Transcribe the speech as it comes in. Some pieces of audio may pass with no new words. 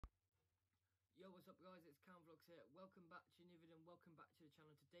Cam Vlogs here. Welcome back to a new video and welcome back to the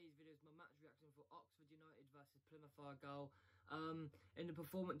channel. Today's video is my match reaction for Oxford United versus Plymouth Argyle. In the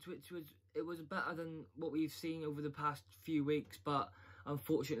performance, which was better than what we've seen over the past few weeks, but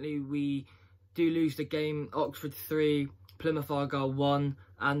unfortunately we do lose the game. Oxford 3, Plymouth Argyle 1,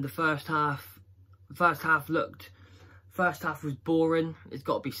 and the first half was boring. It's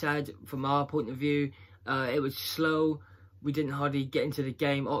got to be said from our point of view. It was slow. We didn't hardly get into the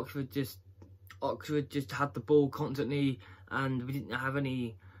game. Oxford just had the ball constantly, and we didn't have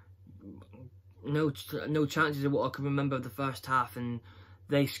no chances of what I can remember of the first half. And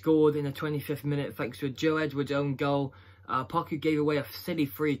they scored in the 25th minute thanks to a Joe Edwards' own goal. Poku gave away a silly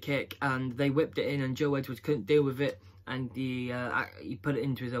free kick, and they whipped it in, and Joe Edwards couldn't deal with it, and he put it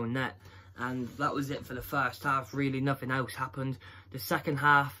into his own net. And that was it for the first half. Really, nothing else happened. The second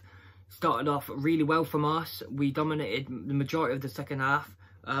half started off really well from us. We dominated the majority of the second half.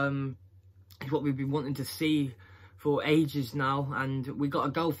 It's what we've been wanting to see for ages now, and we got a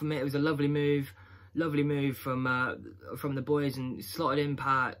goal from it. It was a lovely move from the boys, and slotted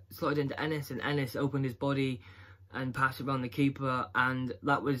into Ennis, and Ennis opened his body and passed it around the keeper, and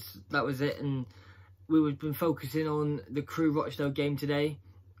that was it. And we've been focusing on the Crewe Rochdale game today,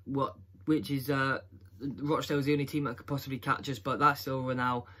 which is Rochdale's the only team that could possibly catch us, but that's over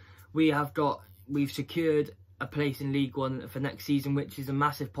now. We've secured a place in League One for next season, which is a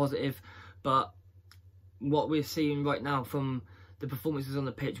massive positive. But what we're seeing right now from the performances on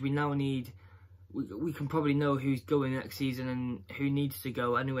the pitch, we now need, we can probably know who's going next season and who needs to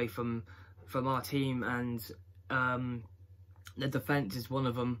go anyway from our team. And the defence is one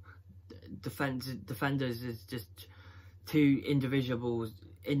of them. Defenders is just two individuals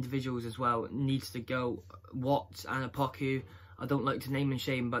as well. It needs to go. Watts and Poku. I don't like to name and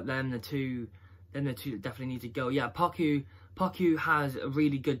shame, but the two definitely need to go. Yeah, Poku has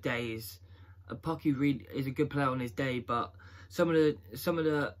really good days. Poku really is a good player on his day, but some of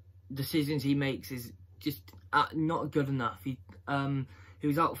the decisions he makes is just not good enough. He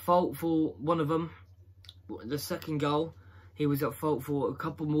was at fault for one of them, the second goal. He was at fault for a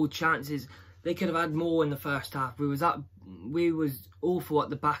couple more chances. They could have had more in the first half. We was awful at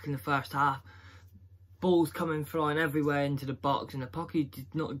the back in the first half. Balls coming flying everywhere into the box, and the Poku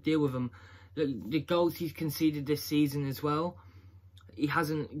did not deal with them. The goals he's conceded this season as well, he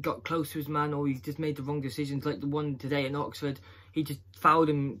hasn't got close to his man, or he's just made the wrong decisions, like the one today in Oxford. He just fouled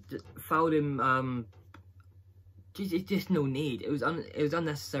him. Just no need. It was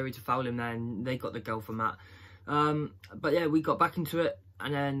unnecessary to foul him there, and they got the goal from that. But yeah, we got back into it,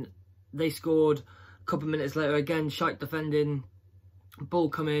 and then they scored a couple of minutes later. Again, shite defending, ball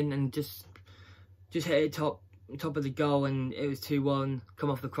come in and just hit it top of the goal, and it was 2-1. Come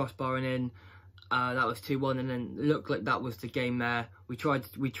off the crossbar and in. That was 2-1, and then it looked like that was the game there. We tried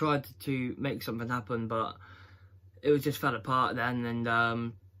to make something happen, but it was just fell apart then.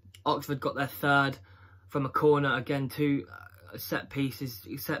 And Oxford got their third from a corner. Again, two set pieces.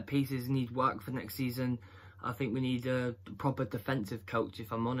 Set pieces need work for next season. I think we need a proper defensive coach,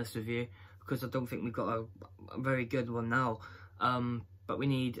 if I'm honest with you, because I don't think we've got a very good one now. But we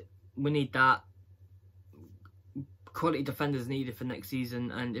need that. Quality defenders needed for next season,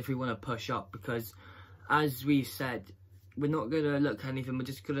 and if we want to push up, because as we said, we're not going to look at anything. We're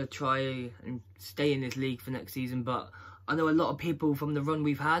just going to try and stay in this league for next season. But I know a lot of people from the run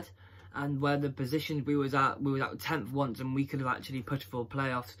we've had and where the positions we was at 10th once, and we could have actually pushed for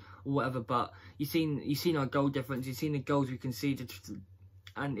playoffs or whatever. But you've seen our goal difference, you've seen the goals we conceded,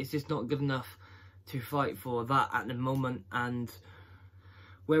 and it's just not good enough to fight for that at the moment. And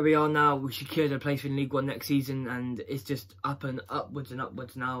where we are now, we secured a place in League One next season, and it's just upwards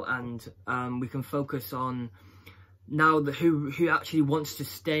now. And we can focus on now who actually wants to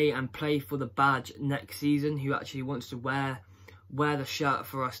stay and play for the badge next season, who actually wants to wear the shirt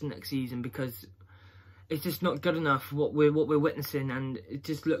for us next season, because it's just not good enough what we're witnessing, and it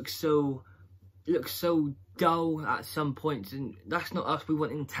just looks so dull at some points, and that's not us. We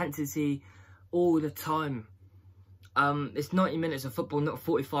want intensity all the time. It's 90 minutes of football, not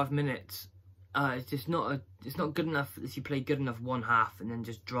 45 minutes. It's just it's not good enough if you play good enough one half and then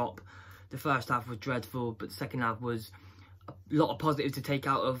just drop. The first half was dreadful, but the second half was a lot of positives to take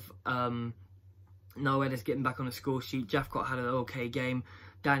out of. Nial Ennis getting back on the score sheet. Jeffcott had an okay game.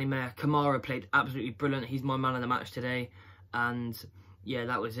 Danny Mayer, Kamara played absolutely brilliant. He's my man of the match today. And yeah,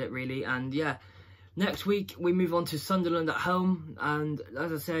 that was it really. And yeah, next week we move on to Sunderland at home. And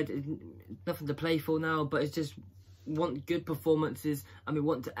as I said, nothing to play for now, but it's just want good performances, and we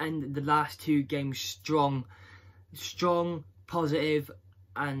want to end the last two games strong, positive,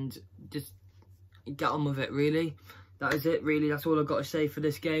 and just get on with it really. that is it really. That's all I've got to say for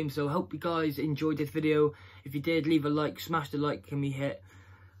this game. So I hope you guys enjoyed this video. If you did, leave a like, smash the like. Can we hit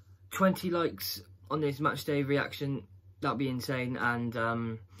 20 likes on this match day reaction? That'd be insane.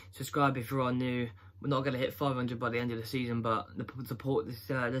 And subscribe if you are new. We're not going to hit 500 by the end of the season, but the support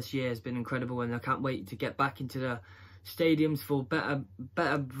this year has been incredible, and I can't wait to get back into the stadiums for better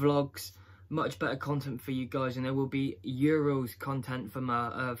vlogs, much better content for you guys, and there will be Euros content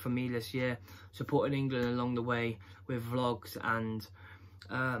from me this year, supporting England along the way with vlogs and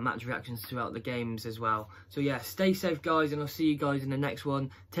match reactions throughout the games as well. So yeah, stay safe guys, and I'll see you guys in the next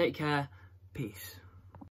one. Take care, peace.